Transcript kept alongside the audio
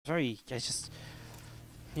very, it's just,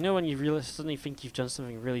 you know when you really suddenly think you've done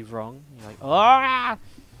something really wrong, you're like, oh!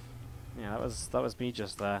 Yeah, that was me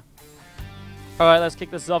just there. Alright, let's kick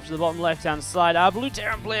this off to the bottom left-hand side. Our blue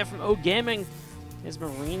Terran player from O Gaming is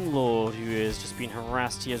MarineLorD, who is just being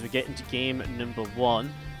harassed here as we get into game number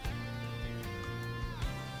 1.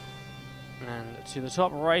 And to the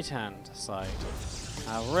top right-hand side,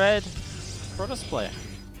 our red Protoss player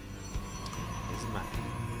is MaNa.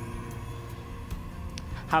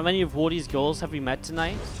 How many of Wardy's goals have we met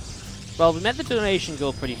tonight? Well, we met the donation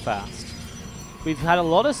goal pretty fast. We've had a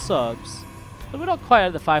lot of subs, but we're not quite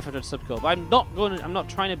at the 500 sub goal. But I'm not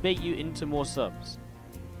trying to bait you into more subs.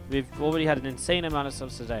 We've already had an insane amount of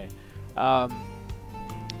subs today.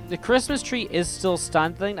 The Christmas tree is still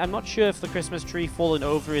standing. I'm not sure if the Christmas tree falling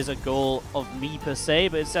over is a goal of me per se,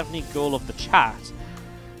 but it's definitely a goal of the chat.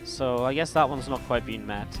 So I guess that one's not quite being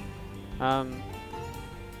met.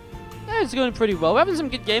 Yeah, it's going pretty well. We're having some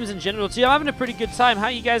good games in general too. I'm having a pretty good time. How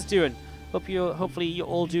are you guys doing? Hopefully you're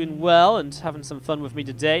all doing well and having some fun with me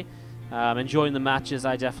today. Enjoying the matches,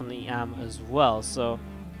 I definitely am as well. So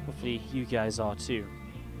hopefully you guys are too.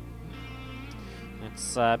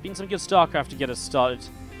 It's been some good StarCraft to get us started.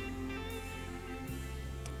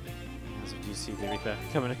 As you see the Reaper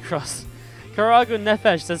coming across. Karago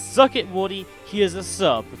Nefesh says, "Suck it, Wardy. Here's a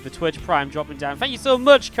sub," with the Twitch Prime dropping down. Thank you so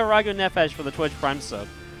much, Karago Nefesh, for the Twitch Prime sub.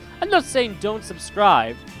 I'm not saying don't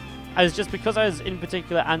subscribe. I was just because I was in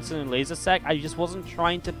particular answering LaserSec, I just wasn't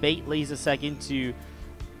trying to bait LaserSec into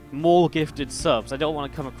more gifted subs. I don't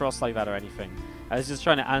want to come across like that or anything. I was just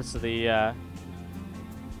trying to answer the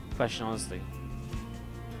question honestly.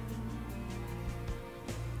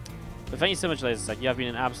 But thank you so much, LaserSec. You have been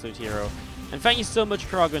an absolute hero. And thank you so much,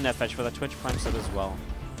 Karago Nefesh, for the Twitch Prime sub as well.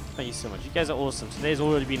 Thank you so much. You guys are awesome. Today's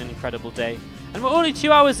already been an incredible day. And we're only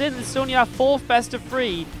 2 hours in. This is only our 4th best of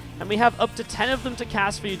 3. And we have up to 10 of them to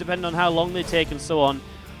cast for you, depending on how long they take and so on.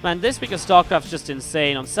 Man, this week of StarCraft's just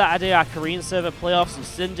insane. On Saturday, our Korean server playoffs. On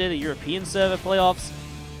Sunday, the European server playoffs.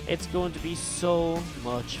 It's going to be so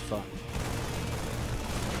much fun.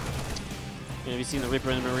 You're going to be seeing the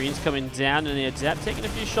Reaper and the Marines coming down, and the Adept taking a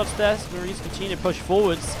few shots there. So the Marines continue to push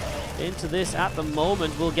forwards into this at the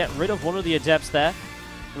moment. We'll get rid of one of the Adepts there.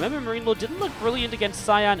 Remember, MarineLorD didn't look brilliant against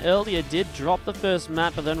Cyan earlier, did drop the first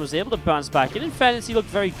map, but then was able to bounce back. And in fairness, he looked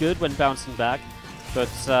very good when bouncing back. But,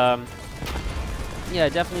 yeah,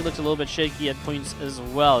 definitely looked a little bit shaky at points as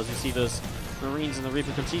well, as you see those Marines and the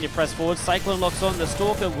Reaper continue to press forward. Cyclone locks on, the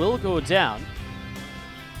Stalker will go down.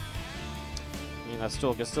 And that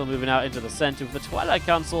Stalker still moving out into the center with the Twilight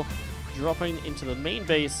Council dropping into the main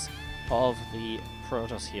base of the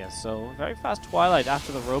Protoss here. So very fast Twilight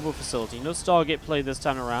after the Robo facility. No Stargate play this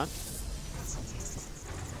time around.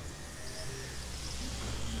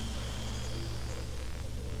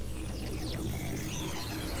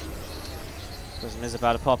 Prism is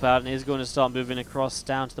about to pop out and is going to start moving across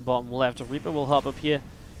down to the bottom left. A Reaper will hop up here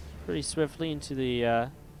pretty swiftly into the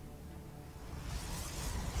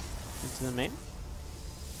main.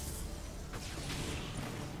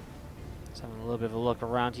 Having a little bit of a look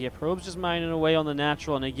around here. Probe's just mining away on the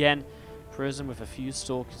natural, and again, Prism with a few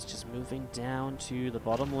Stalkers just moving down to the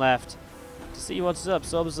bottom left to see what's up.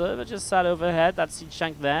 So Observer just sat overhead. That's Siege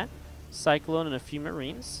Tank there. Cyclone and a few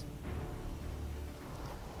Marines.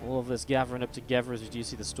 All of this gathering up together as we do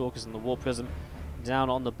see the Stalkers and the War Prism down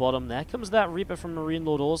on the bottom. There comes that Reaper from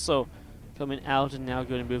MarineLorD also coming out and now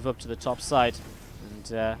going to move up to the top side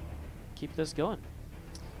and keep this going.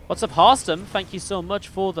 What's up, Harstem? Thank you so much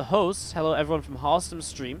for the host. Hello, everyone from Harstem's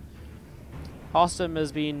stream. Harstem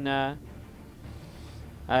has been is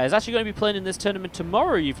actually going to be playing in this tournament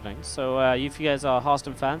tomorrow evening. So if you guys are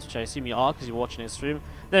Harstem fans, which I assume you are because you're watching his stream,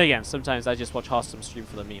 then again, sometimes I just watch Harstem's stream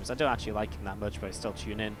for the memes. I don't actually like him that much, but I still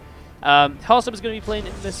tune in. Harstem is going to be playing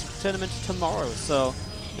in this tournament tomorrow, so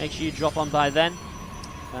make sure you drop on by then.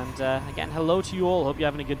 And again, hello to you all. Hope you're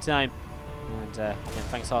having a good time. And again,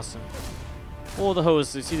 thanks, Harstem. For the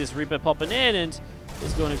host, you see this Reaper popping in and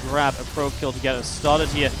is going to grab a probe kill to get us started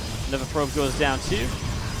here. Another probe goes down too.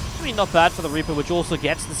 I mean, not bad for the Reaper, which also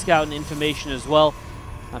gets the scout and information as well.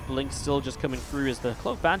 That blink still just coming through as the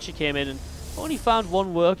Cloak Banshee came in and only found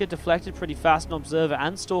one worker, deflected pretty fast, an Observer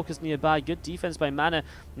and Stalkers nearby. Good defense by MaNa.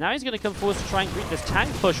 Now he's going to come forward to try and greet this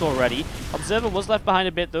tank push already. Observer was left behind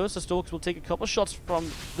a bit though, so Stalkers will take a couple shots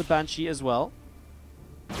from the Banshee as well.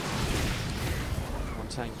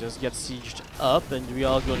 Tank does get sieged up, and we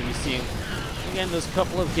are going to be seeing again those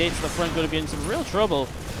couple of gates at the front going to be in some real trouble.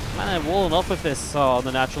 MaNa walling off with this on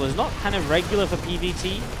the natural is not kind of regular for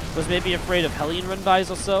PvT. Was maybe afraid of Hellion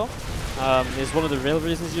run-bys or so. Is one of the real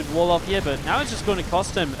reasons you'd wall off here, but now it's just going to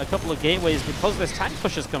cost him a couple of gateways because this tank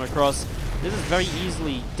push has come across. this is very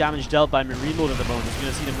easily damage dealt by MarineLorD at the moment. You're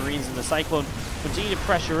going to see the Marines and the Cyclone continue to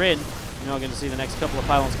pressure in. You're now going to see the next couple of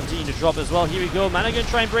pylons continue to drop as well. Here we go. MaNa going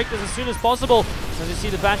to try and break this as soon as possible. As you see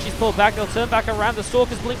the Banshees pull back, they'll turn back around. The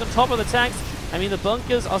Stalkers blink on top of the tanks. I mean, the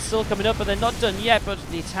bunkers are still coming up, but they're not done yet. But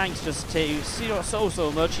the tanks just take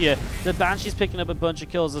so much here. The Banshees picking up a bunch of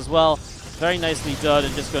kills as well. Very nicely done,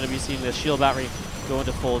 and just going to be seeing the shield battery going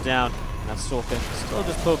to fall down. And that Stalker still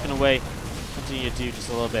just poking away. Continue to do just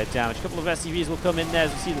a little bit of damage. A couple of SCVs will come in there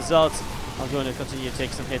as we see the Zards are going to continue to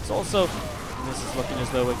take some hits also. And this is looking as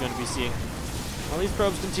though we're going to be seeing all these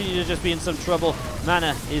probes continue to just be in some trouble.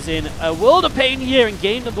 MaNa is in a world of pain here in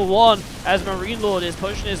game number 1 as MarineLorD is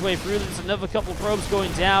pushing his way through. There's another couple of probes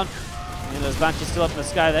going down. And those Banshees still up in the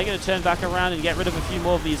sky. They're going to turn back around and get rid of a few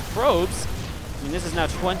more of these probes. I mean, this is now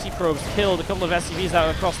 20 probes killed. A couple of SCVs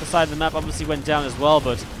out across the side of the map obviously went down as well,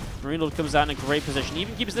 but MarineLorD comes out in a great position.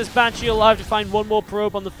 Even keeps this Banshee alive to find one more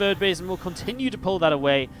probe on the third base, and will continue to pull that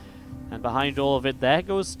away. And behind all of it, there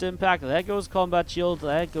goes Stimpack, there goes Combat Shield,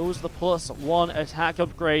 there goes the +1 attack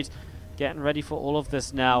upgrade. Getting ready for all of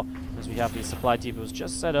this now, as we have these supply depots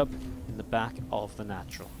just set up in the back of the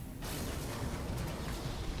Natural.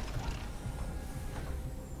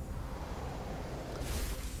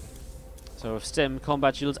 So with Stim,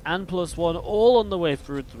 Combat Shields, and +1 all on the way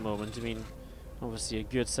through at the moment. I mean, obviously a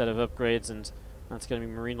good set of upgrades, and that's going to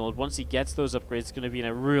be MarineLorD. Once he gets those upgrades, it's going to be in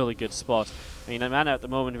a really good spot. I mean, MaNa at the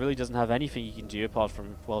moment really doesn't have anything he can do apart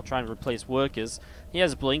from, well, try and replace workers. He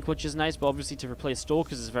has Blink, which is nice, but obviously to replace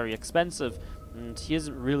Stalkers is very expensive, and he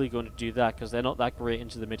isn't really going to do that because they're not that great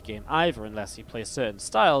into the mid-game either unless he plays certain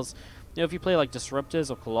styles. You know, if you play like Disruptors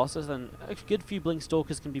or Colossus, then a good few Blink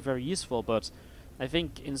Stalkers can be very useful, but I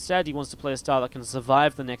think instead he wants to play a style that can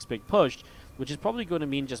survive the next big push, which is probably going to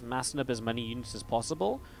mean just massing up as many units as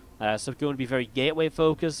possible. So going to be very gateway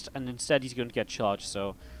focused, and instead he's going to get charged.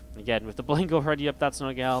 So again, with the Blink already up, that's not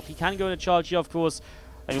going to help. He can go into charge here, of course.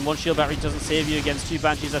 I mean, one shield battery doesn't save you against 2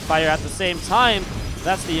 Banshees that fire at the same time.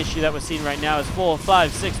 That's the issue that we're seeing right now, is 4,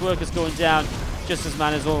 5, 6 workers going down, just as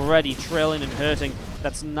MaNa is already trailing and hurting.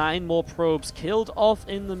 That's 9 more probes killed off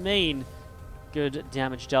in the main. Good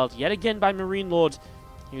damage dealt yet again by MarineLorD.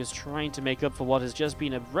 He was trying to make up for what has just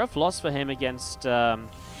been a rough loss for him against... a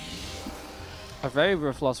very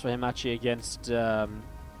rough loss for him, actually, against Denver,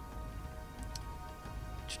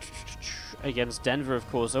 of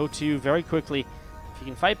course. 0-2 very quickly. If he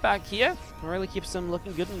can fight back here, it really keeps him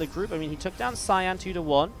looking good in the group. I mean, he took down Cyan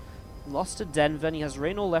 2-1, lost to Denver, and he has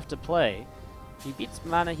RaynOr left to play. He beats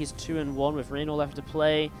MaNa, he's 2-1 with RaynOr left to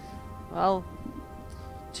play. Well,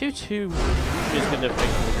 2-2 is going to pick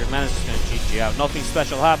the group. MaNa's just going to cheat you out. Nothing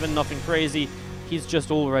special happened, nothing crazy. He's just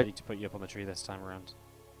all ready to put you up on the tree this time around.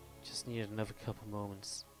 Just needed another couple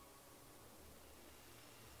moments.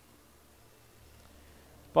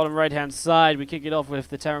 Bottom right hand side, we kick it off with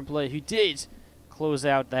the Terran player who did close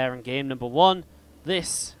out there in game number 1.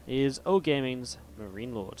 This is O-Gaming's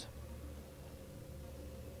MarineLorD.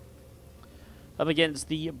 Up against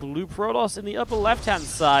the Blue Protoss in the upper left hand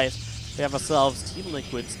side, we have ourselves Team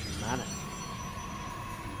Liquid's MaNa.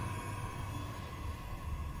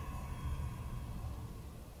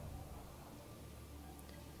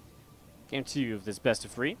 Game 2 of this best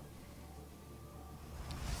of 3.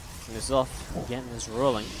 Getting this off, getting this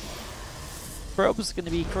rolling. Probe is going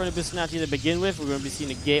to be Chronobus Nati to begin with. We're going to be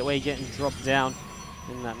seeing a gateway getting dropped down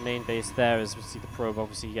in that main base there as we see the probe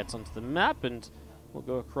obviously gets onto the map, and we'll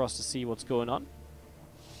go across to see what's going on.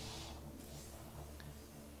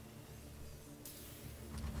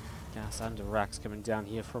 Gas and racks coming down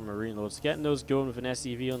here from MarineLorD. So getting those going with an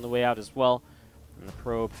SCV on the way out as well. And the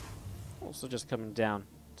probe also just coming down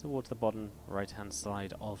towards the bottom right-hand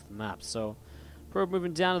side of the map. So, probe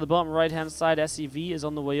moving down to the bottom right-hand side. SCV is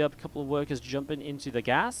on the way up. A couple of workers jumping into the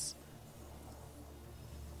gas.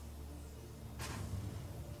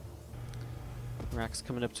 Racks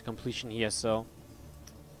coming up to completion here. So,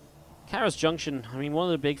 Kara's Junction. I mean, one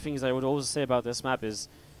of the big things I would always say about this map is,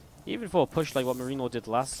 even for a push like what MarineLorD did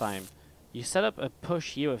last time, you set up a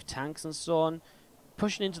push here with tanks and so on.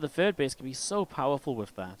 Pushing into the third base can be so powerful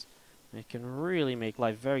with that. It can really make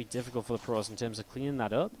life very difficult for the pros in terms of cleaning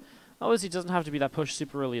that up. Obviously, it doesn't have to be that push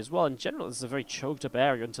super early as well. In general, it's a very choked up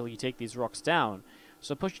area until you take these rocks down.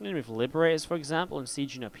 So pushing in with Liberators, for example, and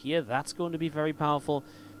sieging up here, that's going to be very powerful.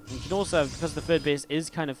 And you can also have, because the third base is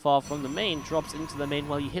kind of far from the main, drops into the main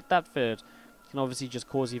while you hit that third. It can obviously just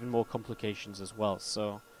cause even more complications as well.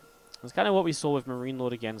 So that's kind of what we saw with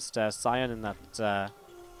MarineLorD against Cyan in that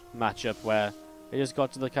matchup, where it just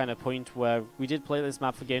got to the kind of point where we did play this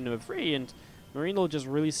map for game number 3, and MarineLorD just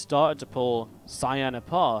really started to pull Cyan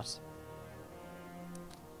apart.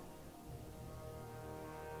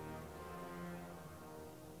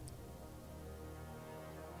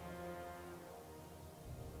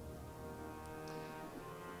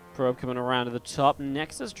 Probe coming around to the top.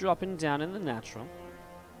 Nexus dropping down in the natural.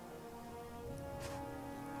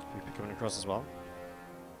 Reaper coming across as well.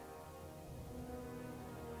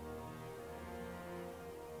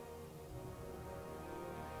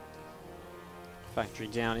 Factory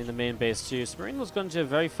down in the main base too. So MarineLorD's gone to a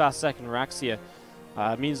very fast second racks here.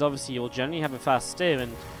 It means obviously you'll generally have a fast stim,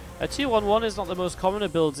 and a 2-1-1 is not the most common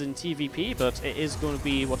of builds in TvP, but it is going to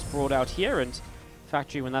be what's brought out here, and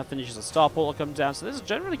Factory, when that finishes, a starport will come down. So this is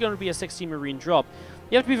generally going to be a 16 Marine drop.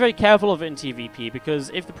 You have to be very careful of it in TvP, because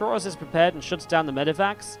if the Protoss is prepared and shuts down the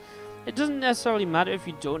medevacs, it doesn't necessarily matter if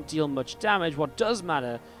you don't deal much damage. What does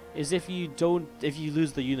matter is if you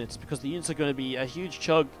lose the units, because the units are going to be a huge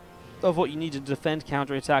chunk of what you need to defend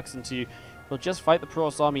counterattacks into. Well, just fight the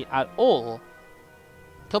Protoss army at all.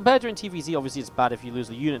 Compared to in TvZ, obviously it's bad if you lose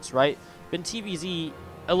the units, right? But in TvZ,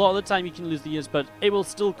 a lot of the time you can lose the units, but it will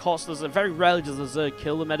still cost us. Very rarely does the Zerg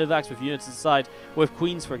kill the medevacs with units inside, with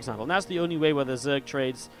Queens, for example. And that's the only way where the Zerg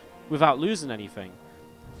trades without losing anything.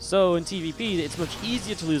 So in TvP, it's much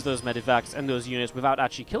easier to lose those medevacs and those units without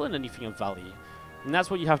actually killing anything of value. And that's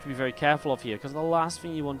what you have to be very careful of here, because the last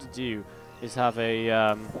thing you want to do is have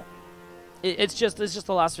a... It's just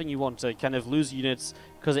the last thing you want, to kind of lose units,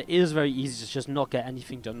 because it is very easy to just not get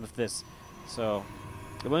anything done with this. So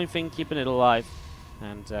the main thing, keeping it alive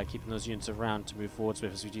and keeping those units around to move forwards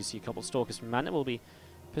with, as we do see a couple of Stalkers from MaNa will be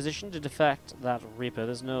positioned to defect that Reaper.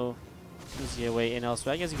 There's no easier way in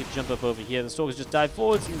elsewhere. I guess you could jump up over here. The Stalkers just dive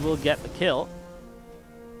forwards and will get the kill.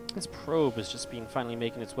 This probe is just finally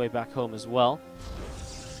making its way back home as well.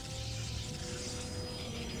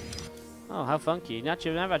 Oh, how funky.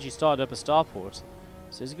 Naturally, I've actually started up a starport.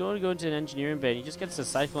 So he's going to go into an engineering bay, and he just gets a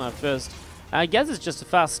Cyclone at first. I guess it's just a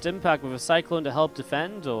fast stim pack with a Cyclone to help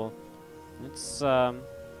defend, or... It's,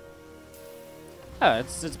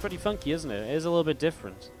 it's pretty funky, isn't it? It is a little bit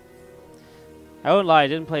different. I won't lie, I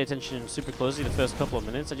didn't pay attention super closely the first couple of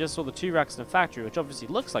minutes. I just saw the 2 racks in the factory, which obviously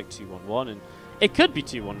looks like 2-1-1, and it could be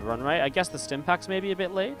 2-1-1, right? I guess the stim pack's maybe a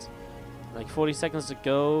bit late. Like 40 seconds to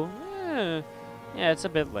go. Yeah, it's a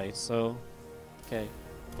bit late, so... Okay.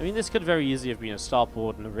 I mean, this could very easily have been a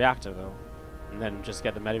starport and a reactor, though. And then just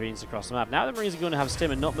get the Marines across the map. Now the Marines are going to have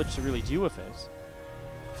stim and not much to really do with it.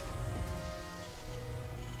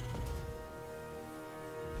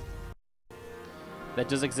 There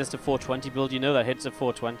does exist a 420 build, you know, that hits at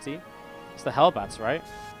 420. It's the Hellbats, right?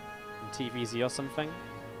 In TvZ or something.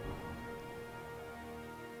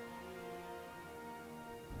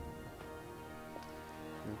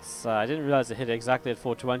 I didn't realize it hit exactly at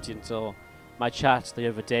 420 until my chat the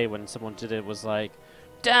other day when someone did it was like,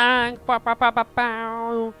 dang, pow, pow, pow, pow,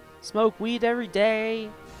 pow. Smoke weed every day.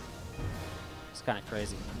 It's kind of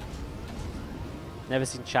crazy. Never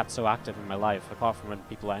seen chat so active in my life, apart from when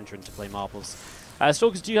people are entering to play marbles.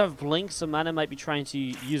 Stalkers do have Blink, so MaNa might be trying to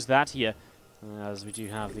use that here. As we do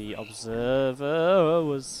have the Observer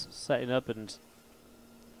was setting up and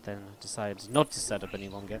then decided not to set up any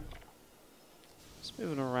longer. Just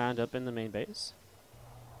moving around up in the main base.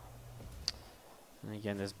 And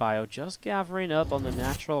again, there's Bio just gathering up on the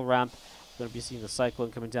natural ramp. Going to be seeing the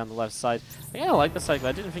Cyclone coming down the left side. I like the Cyclone.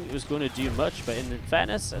 I didn't think it was going to do much, but in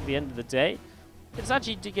fairness, at the end of the day, it's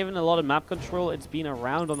actually given a lot of map control. It's been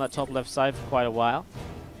around on that top left side for quite a while.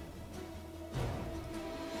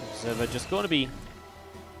 Observer just going to be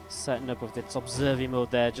setting up with its observing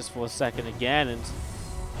mode there just for a second again, and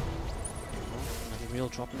another real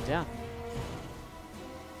dropping down.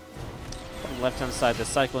 On the left-hand side, the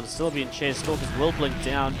Cyclone is still being chased. Stalkers will blink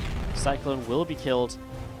down. Cyclone will be killed.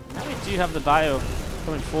 Now we do have the Bio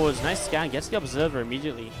coming forwards. Nice scan. Gets the Observer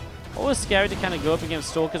immediately. Always scary to kind of go up against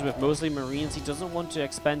Stalkers with mostly Marines. He doesn't want to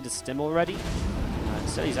expend his stim already.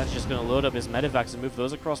 Instead, he's actually just going to load up his medevacs and move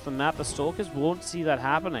those across the map. The Stalkers won't see that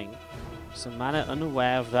happening. So MaNa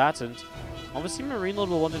unaware of that, and obviously MarineLorD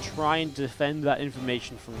will want to try and defend that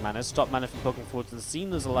information from MaNa, stop MaNa from poking forward to the scene.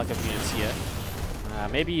 There's a lack of units here.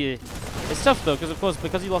 Maybe it's tough though, because of course,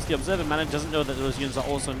 because he lost the Observer, MaNa doesn't know that those units are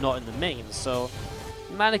also not in the main. So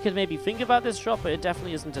MaNa could maybe think about this drop, but it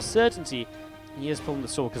definitely isn't a certainty. He is pulling the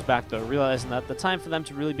Stalkers back though, realizing that the time for them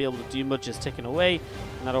to really be able to do much is ticking away,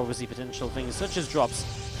 and that obviously potential things such as drops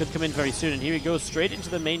could come in very soon. And here we go, straight into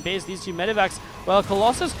the main base. These 2 medevacs. Well,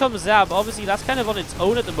 Colossus comes out, but obviously that's kind of on its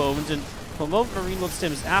own at the moment, and for the moment MarineLorD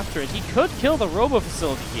stims after it. He could kill the Robo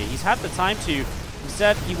facility here. He's had the time to.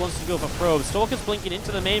 Instead, he wants to go for probe. Stalkers blinking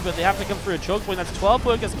into the main, but they have to come through a choke point. That's 12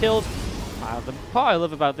 workers killed. The part I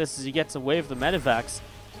love about this is he gets away with the medevacs.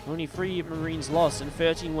 Only 3 Marines lost and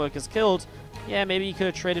 13 workers killed. Yeah, maybe he could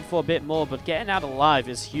have traded for a bit more, but getting out alive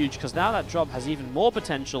is huge, because now that drop has even more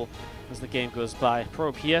potential as the game goes by.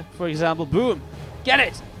 Probe here, for example. Boom! Get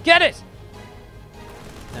it! Get it!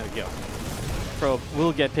 There we go. Probe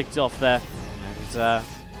will get picked off there. And,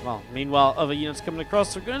 well, meanwhile, other units coming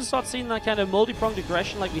across. So we're going to start seeing that kind of multi-pronged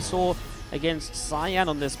aggression like we saw against Cyan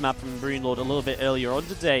on this map from MarineLorD a little bit earlier on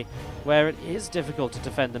today, where it is difficult to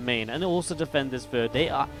defend the main and also defend this third. They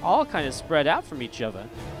are all kind of spread out from each other.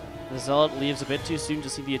 The Zealot leaves a bit too soon to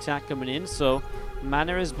see the attack coming in, so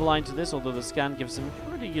MaNa is blind to this, although the scan gives him a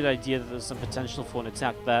pretty good idea that there's some potential for an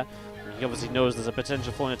attack there. He obviously knows there's a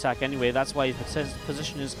potential for an attack anyway. That's why he's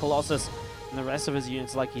positioning his Colossus and the rest of his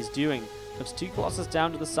units like he's doing. Puts 2 Colossus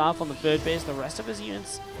down to the south on the third base. The rest of his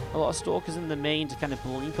units, a lot of Stalkers in the main to kind of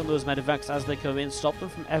blink on those medevacs as they come in, stop them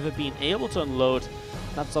from ever being able to unload.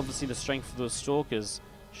 That's obviously the strength of those Stalkers.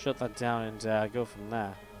 Shut that down and go from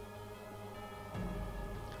there.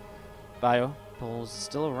 Bio pulls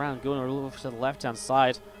still around, going a little to the left-hand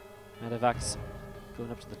side. Medevacs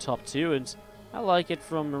going up to the top too, and I like it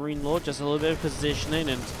from MarineLorD, just a little bit of positioning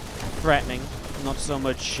and threatening, not so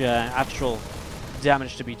much actual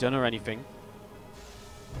damage to be done or anything.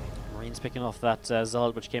 Marines picking off that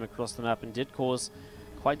Zealot which came across the map and did cause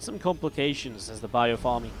quite some complications as the Bioph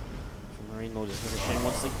army from MarineLorD is finishing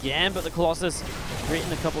once again, but the Colossus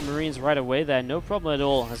creating a couple Marines right away there, no problem at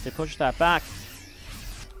all as they push that back.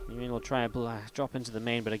 MarineLorD try and drop into the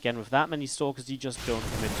main, but again with that many Stalkers you just don't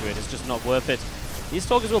commit to it, it's just not worth it. These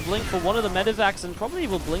Stalkers will blink for one of the medevacs and probably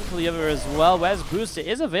will blink for the other as well. Where's boost? It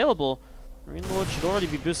is available. MarineLorD should already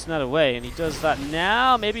be boosting that away, and he does that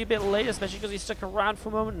now, maybe a bit late, especially because he stuck around for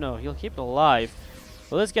a moment. No, he'll keep it alive.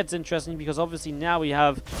 Well, this gets interesting because obviously now we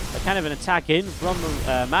have a kind of an attack in from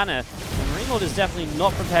MaNa, and MarineLorD is definitely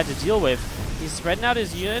not prepared to deal with. He's spreading out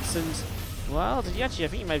his units, and, well, did he actually? I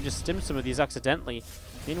think he might have just stimmed some of these accidentally.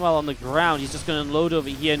 Meanwhile, on the ground, he's just going to unload over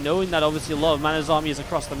here, knowing that obviously a lot of MaNa's army is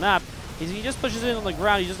across the map. He just pushes in on the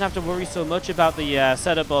ground, he doesn't have to worry so much about the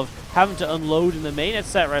setup of having to unload in the main,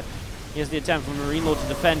 etc. Here's the attempt from MarineLorD to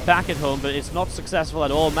defend back at home, but it's not successful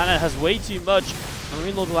at all. MaNa has way too much.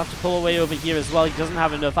 MarineLorD will have to pull away over here as well. He doesn't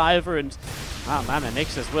have enough either, and wow, MaNa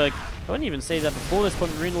makes this work. I wouldn't even say that before this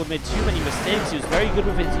point MarineLorD made too many mistakes. He was very good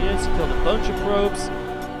with his units. He killed a bunch of probes.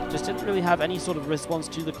 Just didn't really have any sort of response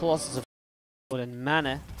to the Colossus. And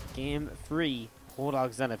MaNa, game 3, Horde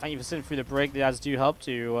Alexander. Thank you for sitting through the break. The ads do help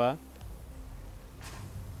to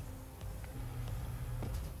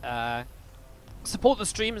support the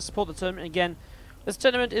stream and support the tournament. Again, this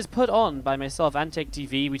tournament is put on by myself and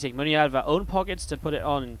TvP. We take money out of our own pockets to put it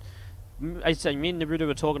on. I say, me and Naruto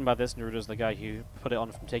were talking about this. Naruto's the guy who put it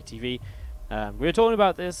on from TvP. We were talking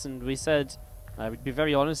about this, and we said we'd be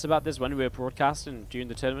very honest about this when we were broadcasting during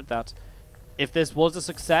the tournament, that if this was a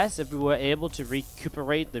success, if we were able to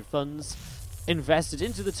recuperate the funds invested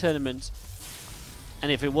into the tournament,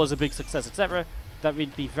 and if it was a big success, etc., that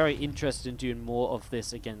we'd be very interested in doing more of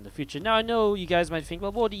this again in the future. Now, I know you guys might think,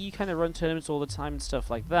 well, Wardy, you kind of run tournaments all the time and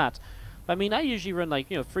stuff like that. But I mean, I usually run like,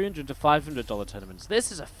 $300 to $500 tournaments.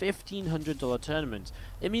 This is a $1,500 tournament.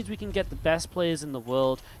 It means we can get the best players in the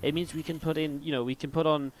world. It means we can put in, we can put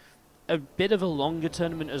on a bit of a longer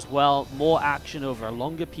tournament as well, more action over a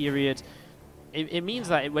longer period. It means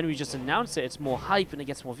that when we just announce it, it's more hype and it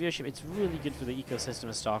gets more viewership. It's really good for the ecosystem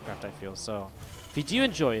of StarCraft, I feel. So, if you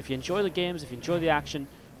enjoy the games, if you enjoy the action,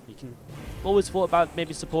 you can always thought about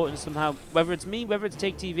maybe supporting somehow, whether it's me, whether it's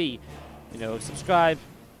TvP, subscribe,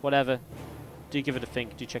 whatever. Do give it a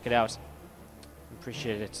think, do check it out.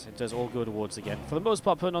 Appreciate it. It does all go towards, again, for the most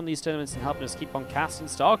part, putting on these tournaments and helping us keep on casting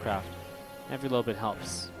StarCraft. Every little bit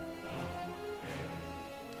helps.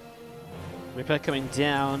 Reaper coming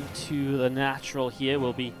down to the natural here.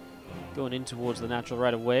 We'll be going in towards the natural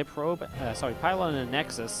right away. Pylon and a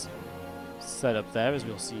Nexus set up there, as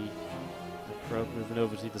we'll see the probe moving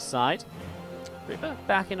over to the side. Reaper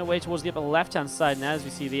backing away towards the upper left-hand side now, as we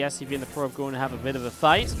see the SCV and the probe going to have a bit of a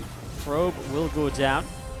fight. Probe will go down.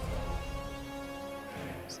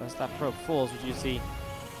 So as that probe falls, you see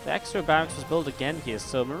the extra barracks was built again here.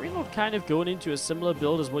 So MarineLorD kind of going into a similar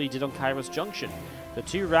build as what he did on Kairos Junction. The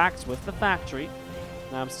 2 racks with the factory.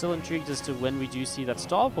 Now I'm still intrigued as to when we do see that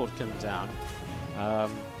starport come down. I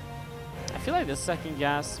feel like the second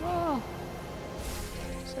gas,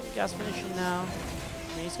 second gas finishing now.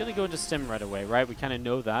 I mean, he's going to go into stim right away, right? We kind of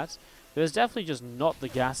know that. There's definitely just not the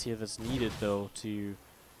gas here that's needed, though, to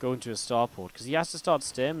go into a starport. Because he has to start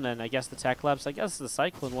stim, then I guess the tech labs, I guess the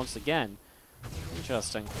cyclone once again.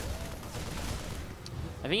 Interesting.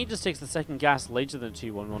 I think he just takes the second gas later than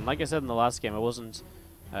 2-1-1. Like I said in the last game, I wasn't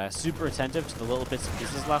super attentive to the little bits and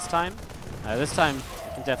pieces last time. This time,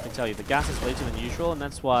 I can definitely tell you, the gas is later than usual, and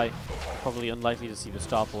that's why probably unlikely to see the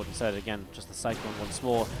starport instead. Again, just the cyclone once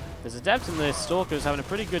more. There's Adept and the Stalkers having a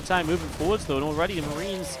pretty good time moving forwards, though, and already the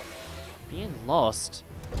Marines being lost.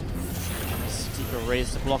 Go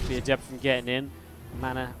raise to block the Adept from getting in.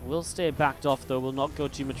 MaNa will stay backed off though, will not go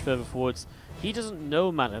too much further forwards. He doesn't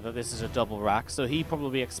know MaNa that this is a double rack, so he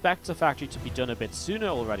probably expects the factory to be done a bit sooner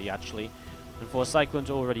already actually, and for a Cyclone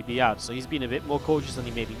to already be out. So he's been a bit more cautious than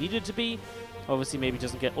he maybe needed to be. Obviously maybe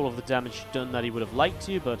doesn't get all of the damage done that he would have liked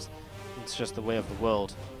to, but it's just the way of the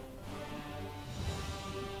world.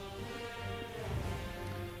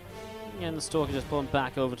 And the Stalker just pulling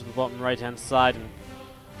back over to the bottom right hand side, and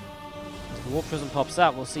as the Warp Prism pops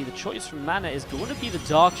out, we'll see the choice from MaNa is going to be the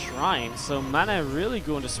Dark Shrine, so MaNa really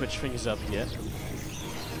going to switch things up here.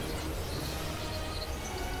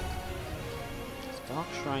 Dark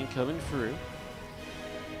Shrine coming through.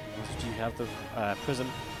 Also do have the Prism,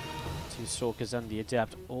 2 Stalkers and the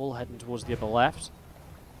Adept all heading towards the upper left.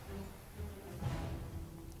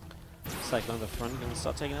 Cyclone on the front, going to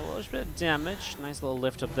start taking a little bit of damage. Nice little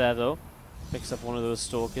lift up there though. Picks up one of those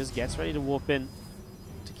Stalkers, gets ready to warp in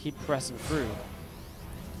to keep pressing through.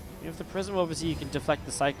 With the Prism, obviously you can deflect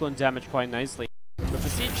the Cyclone damage quite nicely. But with the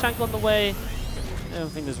Siege Tank on the way, I don't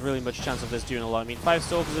think there's really much chance of this doing a lot. I mean, 5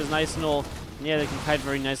 Stalkers is nice and all, and yeah, they can kite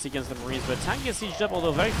very nicely against the Marines, but Tank gets sieged up,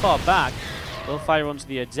 although very far back. They'll fire onto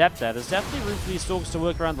the Adept there. There's definitely room for these Stalkers to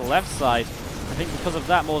work around the left side. I think because of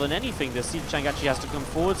that, more than anything, the Siege Tank actually has to come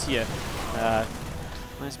forwards here.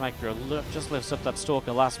 Nice micro, just lifts up that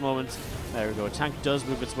Stalker last moment. There we go, Tank does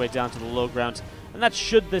move its way down to the low ground, and that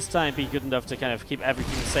should this time be good enough to kind of keep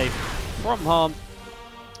everything safe from harm.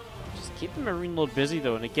 Just keep the MarineLorD busy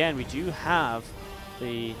though, and again, we do have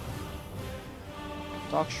the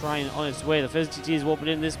Dark Shrine on its way. The first TT is warping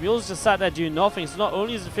in. This mule's just sat there doing nothing, so not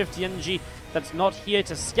only is it 50 energy that's not here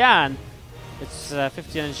to scan, it's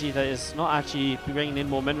 50 energy that is not actually bringing in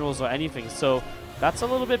more minerals or anything, so that's a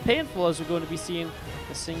little bit painful as we're going to be seeing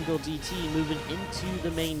a single DT moving into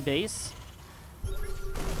the main base.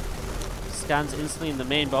 Scans instantly in the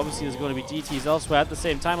main, but obviously there's going to be DTs elsewhere at the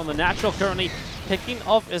same time. On the natural, currently picking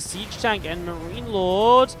off a Siege Tank, and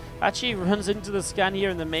MarineLorD actually runs into the scan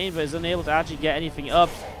here in the main, but is unable to actually get anything up.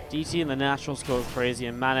 DT in the naturals go crazy,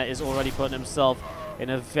 and MaNa is already putting himself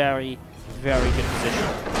in a very, very good position.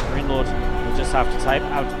 MarineLorD will just have to type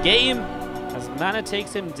out game as MaNa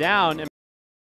takes him down.